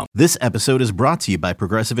newbalance.com. This episode is brought to you by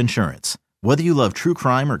Progressive Insurance. Whether you love true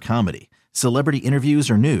crime or comedy, celebrity interviews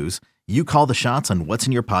or news, you call the shots on what's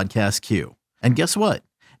in your podcast queue. And guess what?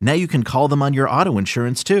 Now you can call them on your auto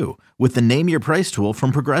insurance too with the Name Your Price tool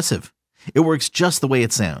from Progressive. It works just the way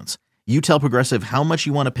it sounds. You tell Progressive how much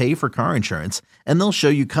you want to pay for car insurance, and they'll show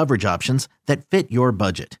you coverage options that fit your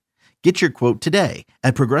budget. Get your quote today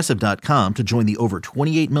at Progressive.com to join the over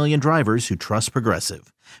 28 million drivers who trust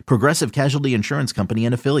Progressive. Progressive Casualty Insurance Company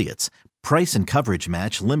and Affiliates. Price and coverage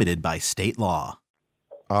match limited by state law.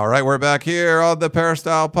 All right, we're back here on the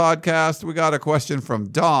Peristyle Podcast. We got a question from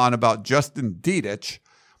Don about Justin Dedich.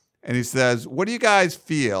 And he says, what do you guys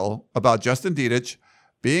feel about Justin Dedich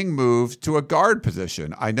being moved to a guard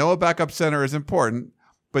position? I know a backup center is important,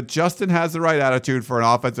 but Justin has the right attitude for an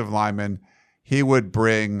offensive lineman. He would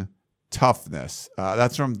bring toughness.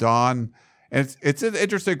 That's from Don. And it's an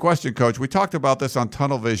interesting question, Coach. We talked about this on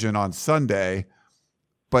Tunnel Vision on Sunday,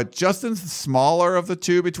 but Justin's the smaller of the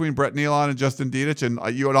two between Brett Neilon and Justin Dedich, and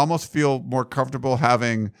you would almost feel more comfortable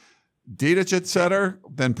having Dedich at center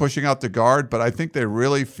than pushing out the guard, but I think they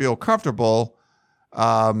really feel comfortable,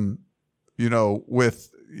 with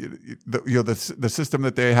the system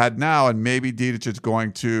that they had now, and maybe Dedich is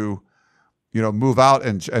going to, move out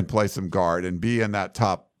and play some guard and be in that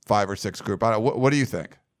top 5 or 6 group. What do you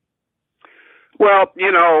think? Well,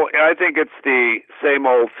 I think it's the same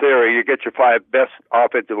old theory. You get your 5 best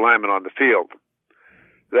offensive linemen on the field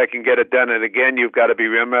that can get it done. And again, you've got to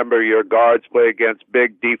remember your guards play against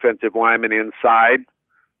big defensive linemen inside.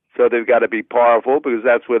 So they've got to be powerful because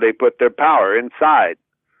that's where they put their power, inside.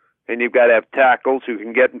 And you've got to have tackles who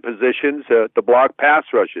can get in positions to block pass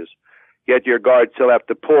rushes. Yet your guards still have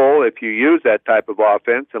to pull if you use that type of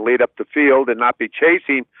offense and lead up the field and not be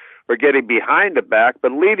chasing or getting behind the back,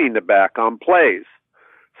 but leading the back on plays.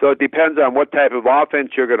 So it depends on what type of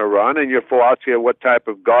offense you're going to run and your philosophy of what type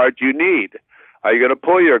of guard you need. Are you going to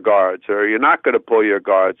pull your guards, or are you not going to pull your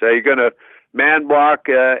guards? Are you going to man block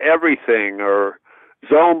everything or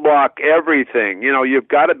zone block everything? You've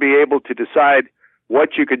got to be able to decide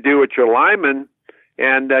what you can do with your linemen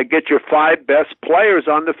and get your 5 best players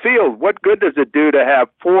on the field. What good does it do to have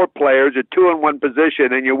 4 players or 2 in one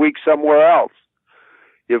position and you're weak somewhere else?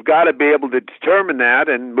 You've got to be able to determine that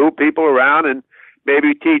and move people around and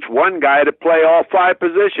maybe teach one guy to play all 5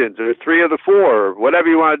 positions or 3 of the 4 or whatever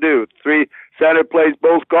you want to do. 3 center plays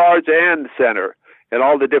both guards and center and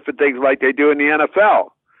all the different things like they do in the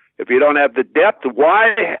NFL. If you don't have the depth,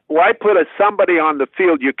 why put somebody on the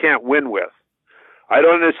field you can't win with? I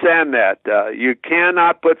don't understand that. You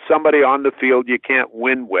cannot put somebody on the field you can't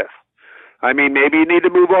win with. I mean, maybe you need to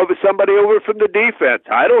move somebody over from the defense.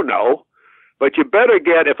 I don't know. But you better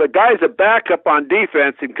if a guy's a backup on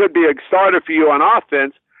defense and could be a starter for you on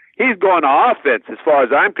offense, he's going to offense as far as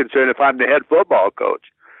I'm concerned if I'm the head football coach.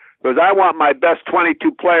 Because I want my best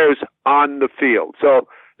 22 players on the field. So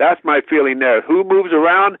that's my feeling there. Who moves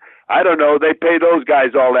around? I don't know. They pay those guys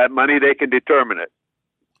all that money. They can determine it.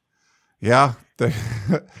 Yeah. The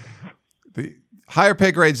higher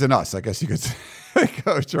pay grades than us, I guess you could say,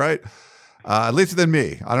 Coach, right? At least than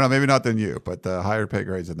me. I don't know, maybe not than you, but higher pay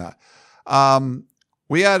grades than that.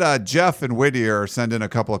 We had Jeff in Whittier send in a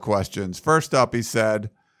couple of questions. First up, he said,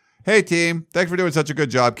 "Hey, team, thanks for doing such a good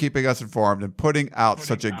job keeping us informed and putting out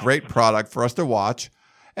such a great product for us to watch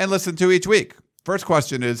and listen to each week. First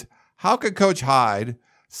question is, how could Coach Hyde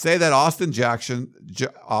say that Austin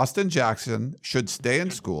Jackson should stay in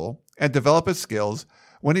school and develop his skills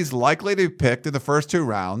when he's likely to be picked in the first 2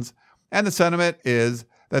 rounds, and the sentiment is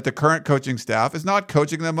that the current coaching staff is not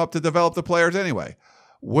coaching them up to develop the players anyway?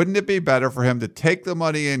 Wouldn't it be better for him to take the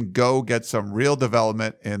money and go get some real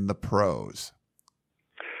development in the pros?"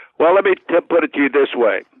 Well, let me put it to you this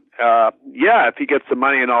way. Yeah, if he gets the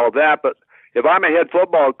money and all of that, but if I'm a head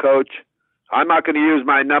football coach, I'm not going to use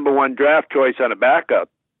my number 1 draft choice on a backup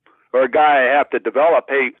or a guy I have to develop.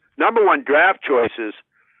 Hey, number 1 draft choices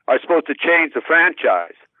are supposed to change the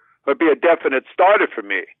franchise or be a definite starter for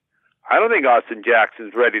me. I don't think Austin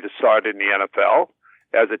Jackson's ready to start in the NFL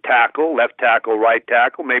as a tackle, left tackle, right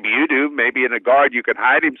tackle. Maybe you do. Maybe in a guard you can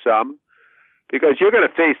hide him some, because you're going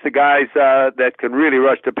to face the guys that can really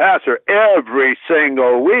rush the passer every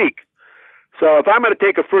single week. So if I'm going to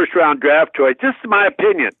take a first-round draft choice, this is my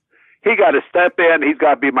opinion, he got to step in. He's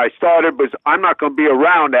got to be my starter, because I'm not going to be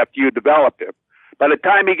around after you develop him. By the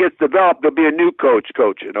time he gets developed, there'll be a new coach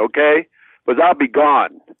coaching, okay? Because I'll be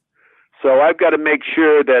gone. So I've got to make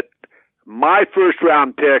sure that my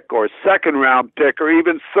first-round pick or second-round pick or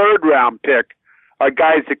even third-round pick are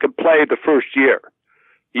guys that can play the first year.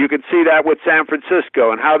 You can see that with San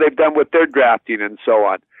Francisco and how they've done with their drafting and so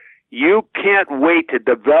on. You can't wait to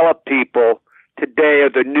develop people today, or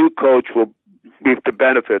the new coach will reap the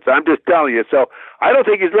benefits. I'm just telling you. So I don't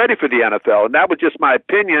think he's ready for the NFL, and that was just my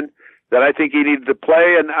opinion, that I think he needed to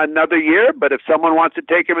play another year. But if someone wants to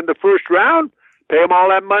take him in the first round, pay him all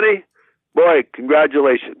that money, boy,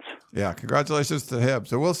 congratulations. Yeah, congratulations to him.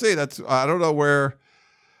 So we'll see. I don't know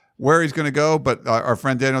where he's going to go, but our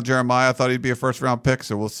friend Daniel Jeremiah thought he'd be a first-round pick,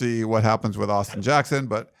 so we'll see what happens with Austin Jackson,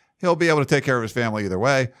 but he'll be able to take care of his family either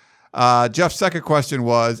way. Jeff's second question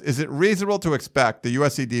was, is it reasonable to expect the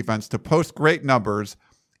USC defense to post great numbers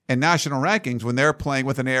in national rankings when they're playing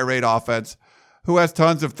with an air raid offense who has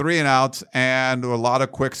tons of 3-and-outs and a lot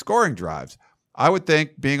of quick scoring drives? I would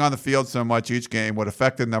think being on the field so much each game would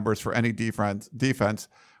affect the numbers for any defense.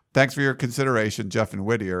 Thanks for your consideration, Jeff and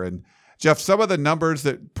Whittier. And Jeff, some of the numbers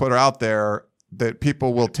that put out there that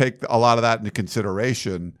people will take a lot of that into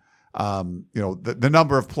consideration. The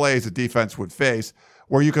number of plays a defense would face,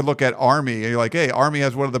 where you could look at Army and you're like, hey, Army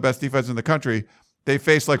has one of the best defenses in the country. They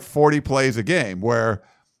face like 40 plays a game, where,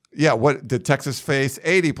 what did Texas face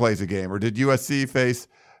 80 plays a game, or did USC face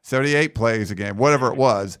 78 plays a game, whatever it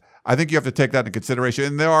was. I think you have to take that into consideration.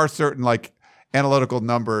 And there are certain like analytical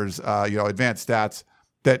numbers, advanced stats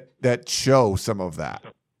that show some of that.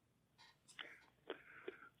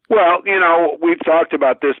 Well, we've talked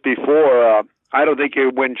about this before. I don't think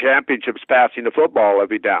you win championships passing the football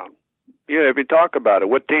every down. If you talk about it,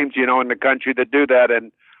 what teams in the country that do that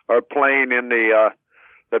and are playing in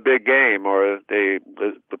the big game or the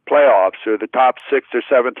playoffs, or the top 6th or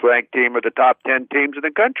 7th ranked team, or the top 10 teams in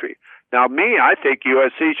the country? Now, I think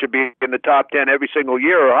USC should be in the top 10 every single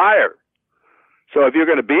year or higher. So if you're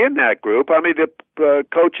going to be in that group, the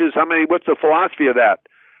coaches, what's the philosophy of that?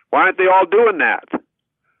 Why aren't they all doing that?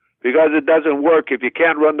 Because it doesn't work if you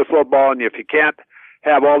can't run the football, and if you can't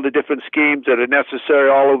have all the different schemes that are necessary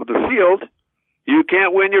all over the field, you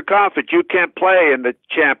can't win your conference. You can't play in the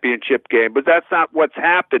championship game. But that's not what's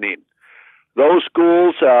happening. Those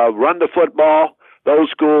schools run the football.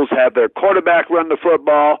 Those schools have their quarterback run the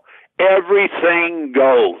football. Everything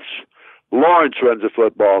goes. Lawrence runs the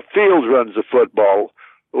football. Fields runs the football.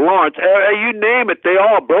 Lawrence, you name it, they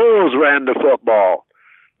all. Bowles ran the football.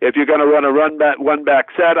 If you're going to run a one back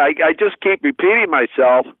set, I just keep repeating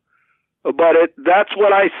myself, but that's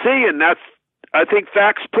what I see, and I think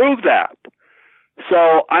facts prove that.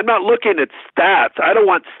 So I'm not looking at stats. I don't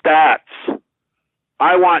want stats.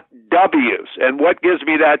 I want W's, and what gives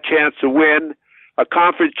me that chance to win a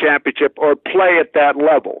conference championship or play at that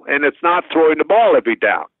level. And it's not throwing the ball every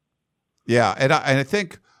down. Yeah, and I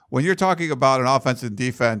think when you're talking about an offense and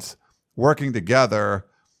defense working together,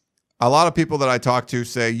 a lot of people that I talk to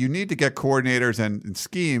say you need to get coordinators and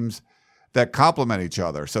schemes that complement each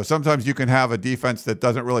other. So sometimes you can have a defense that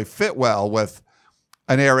doesn't really fit well with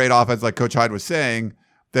an air raid offense, like Coach Hyde was saying,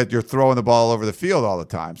 that you're throwing the ball over the field all the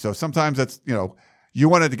time. So sometimes that's, you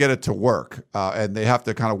wanted to get it to work, and they have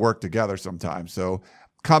to kind of work together sometimes. So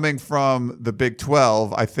coming from the Big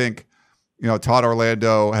 12, I think, Todd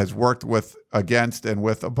Orlando has worked against and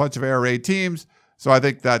with a bunch of air raid teams. So I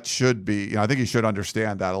think that should be, I think he should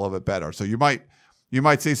understand that a little bit better. So you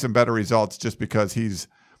might see some better results just because he's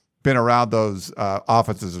been around those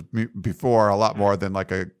offenses before a lot more than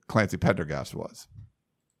like a Clancy Pendergast was.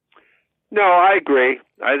 No, I agree.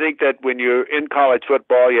 I think that when you're in college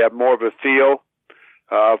football, you have more of a feel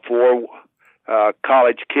for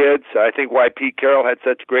college kids. I think why Pete Carroll had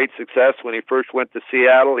such great success when he first went to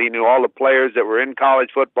Seattle. He knew all the players that were in college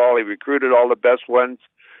football. He recruited all the best ones.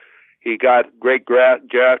 He got great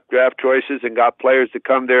draft choices and got players to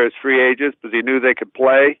come there as free agents because he knew they could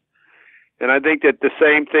play. And I think that the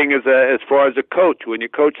same thing is as far as a coach. When you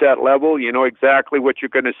coach that level, you know exactly what you're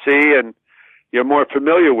going to see, and you're more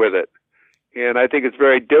familiar with it. And I think it's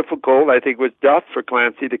very difficult. I think it was tough for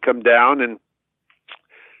Clancy to come down and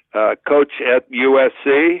coach at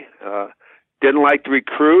USC. Didn't like to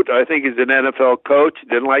recruit. I think he's an NFL coach.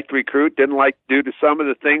 Didn't like to recruit. Didn't like to do some of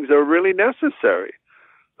the things that are really necessary.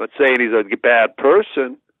 I'm not saying he's a bad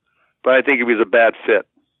person, but I think he was a bad fit.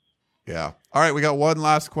 Yeah. All right, we got one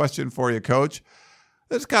last question for you, Coach.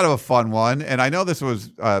 This is kind of a fun one, and I know this was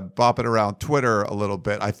bopping around Twitter a little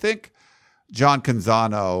bit. I think John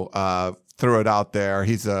Canzano threw it out there.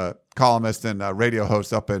 He's a columnist and a radio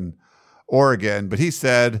host up in Oregon, but he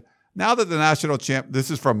said, now that the national this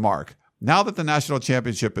is from Mark, now that the national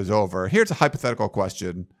championship is over, here's a hypothetical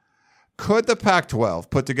question. Could the Pac-12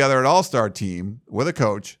 put together an all-star team with a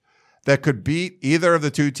coach that could beat either of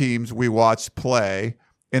the two teams we watched play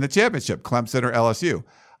in the championship, Clemson or LSU?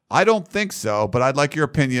 I don't think so, but I'd like your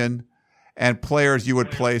opinion and players you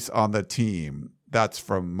would place on the team. That's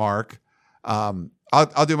from Mark.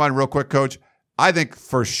 I'll do mine real quick, Coach. I think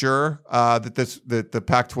for sure that the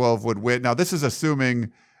Pac-12 would win. Now, this is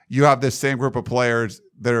assuming you have this same group of players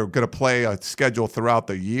that are going to play a schedule throughout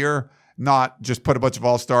the year, not just put a bunch of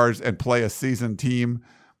all-stars and play a seasoned team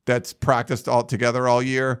that's practiced all together all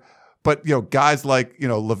year. But, guys like,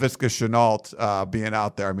 Laviska Shenault being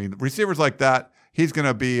out there. I mean, receivers like that, he's going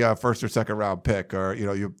to be a first or second round pick. Or,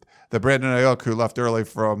 the Brandon Ayuk who left early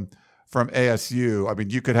from ASU. I mean,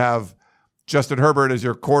 you could have Justin Herbert as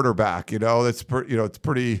your quarterback. It's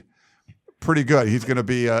pretty good. He's going to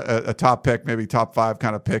be a top pick, maybe top 5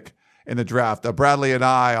 kind of pick in the draft. Bradley and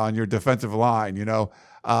I on your defensive line.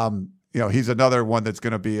 He's another one that's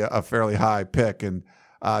going to be a fairly high pick. And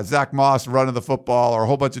Zach Moss running the football, or a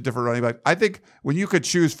whole bunch of different running backs. I think when you could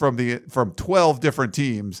choose from 12 different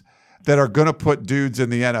teams that are going to put dudes in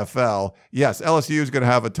the NFL, yes, LSU is going to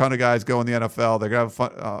have a ton of guys go in the NFL. They're going to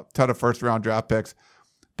have a ton of first-round draft picks.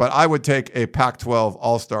 But I would take a Pac-12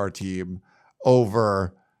 all-star team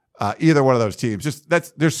over either one of those teams.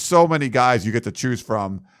 There's so many guys you get to choose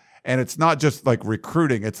from, and it's not just like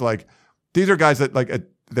recruiting. It's like these are guys that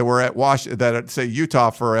that were at that say Utah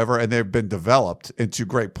forever, and they've been developed into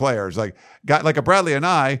great players. Like a Bradley and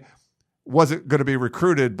I wasn't going to be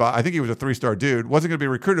recruited by. I think he was a 3-star dude. Wasn't going to be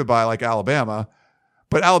recruited by like Alabama.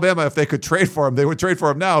 But Alabama, if they could trade for him, they would trade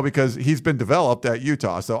for him now because he's been developed at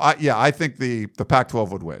Utah. So, I think the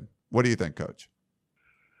Pac-12 would win. What do you think, Coach?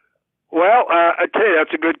 Well, I tell you,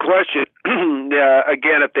 that's a good question.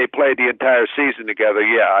 Again, if they played the entire season together,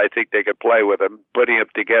 I think they could play with him. Putting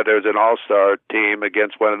him together as an all-star team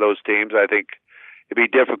against one of those teams, I think it'd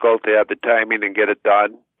be difficult to have the timing and get it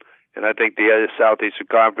done. And I think the Southeastern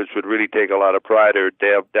Conference would really take a lot of pride in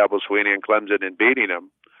Dabo Swinney and Clemson in beating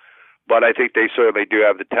them. But I think they certainly do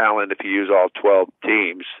have the talent, if you use all 12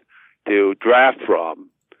 teams, to draft from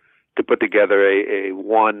to put together a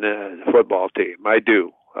one football team. I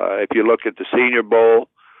do. If you look at the Senior Bowl,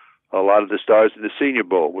 a lot of the stars in the Senior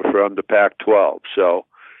Bowl were from the Pac-12, so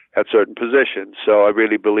at certain positions. So I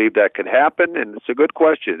really believe that could happen, and it's a good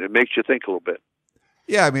question. It makes you think a little bit.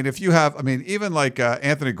 Yeah, I mean, even like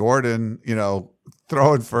Anthony Gordon,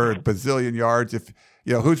 throwing for a bazillion yards. If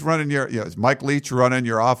who's running your, is Mike Leach running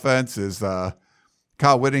your offense? Is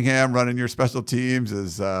Kyle Whittingham running your special teams?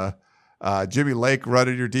 Is Jimmy Lake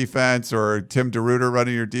running your defense, or Tim DeRuyter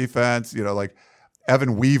running your defense? Like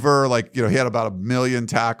Evan Weaver, he had about 1 million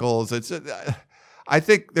tackles. I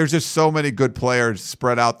think there's just so many good players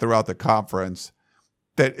spread out throughout the conference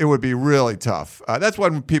that it would be really tough. That's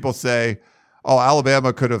when people say, oh,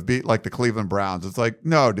 Alabama could have beat like the Cleveland Browns. It's like,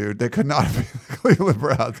 no, dude, they could not have beat the Cleveland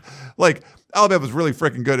Browns. Like, Alabama's really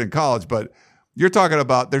freaking good in college, but you're talking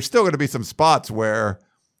about there's still going to be some spots where,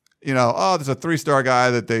 there's a 3-star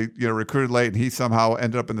guy that they, recruited late and he somehow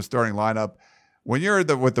ended up in the starting lineup. When you're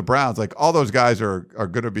with the Browns, like all those guys are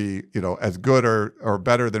going to be, as good or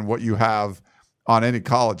better than what you have on any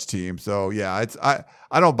college team. So yeah,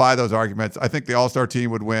 I don't buy those arguments. I think the All-Star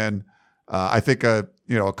team would win. I think a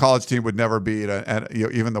college team would never beat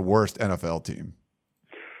even the worst NFL team.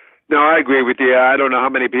 No, I agree with you. I don't know how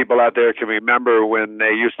many people out there can remember when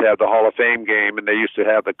they used to have the Hall of Fame game and they used to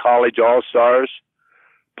have the college All-Stars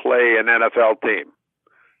play an NFL team.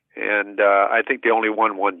 And I think they only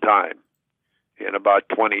won one time in about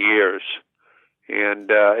 20 years. And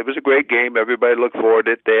it was a great game. Everybody looked forward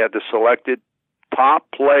to it. They had the selected top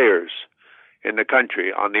players in the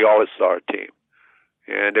country on the All-Star team.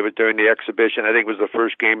 And it was during the exhibition. I think it was the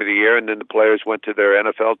first game of the year, and then the players went to their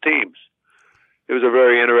NFL teams. It was a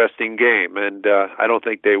very interesting game, and I don't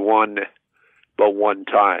think they won but one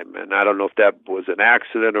time. And I don't know if that was an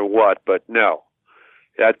accident or what, but no,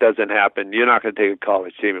 that doesn't happen. You're not going to take a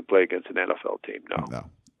college team and play against an NFL team, no.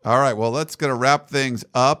 All right, well, let's get to wrap things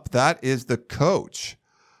up. That is the coach,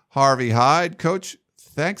 Harvey Hyde. Coach,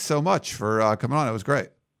 thanks so much for coming on. It was great.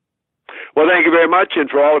 Well, thank you very much. And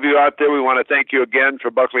for all of you out there, we want to thank you again for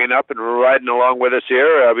buckling up and riding along with us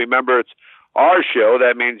here. Remember, it's our show.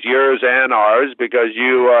 That means yours and ours because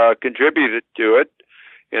you contributed to it.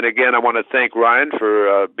 And again, I want to thank Ryan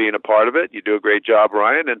for being a part of it. You do a great job,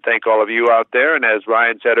 Ryan, and thank all of you out there. And as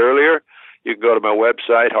Ryan said earlier, you can go to my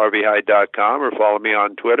website, harveyhyde.com, or follow me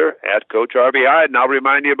on Twitter @CoachHarveyHyde, and I'll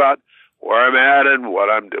remind you about where I'm at and what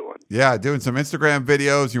I'm doing. Yeah, doing some Instagram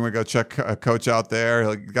videos. You want to go check Coach out there.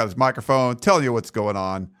 He's got his microphone telling you what's going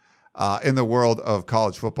on in the world of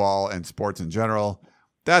college football and sports in general.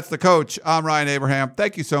 That's the Coach. I'm Ryan Abraham.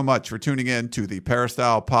 Thank you so much for tuning in to the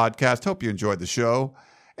Peristyle Podcast. Hope you enjoyed the show,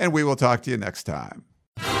 and we will talk to you next time.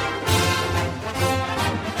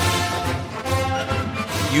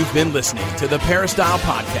 You've been listening to the Peristyle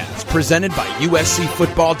Podcast, presented by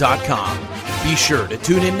USCFootball.com. Be sure to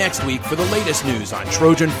tune in next week for the latest news on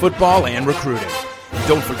Trojan football and recruiting. And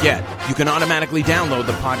don't forget, you can automatically download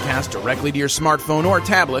the podcast directly to your smartphone or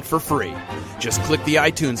tablet for free. Just click the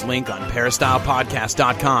iTunes link on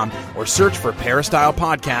peristylepodcast.com or search for Peristyle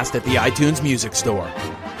Podcast at the iTunes Music Store.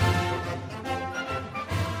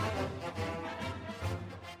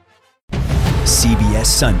 CBS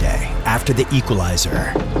Sunday, after The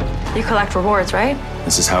Equalizer. You collect rewards, right?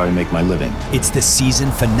 This is how I make my living. It's the season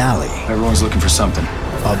finale. Everyone's looking for something.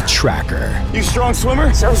 Of Tracker. You strong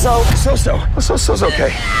swimmer? So-so. So-so's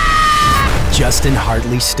okay. Justin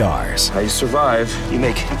Hartley stars. How you survive, you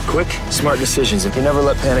make quick, smart decisions, and you never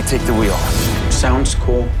let panic take the wheel. Sounds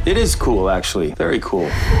cool. It is cool, actually. Very cool.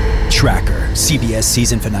 Tracker, CBS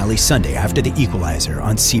season finale Sunday after The Equalizer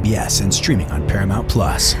on CBS and streaming on Paramount+.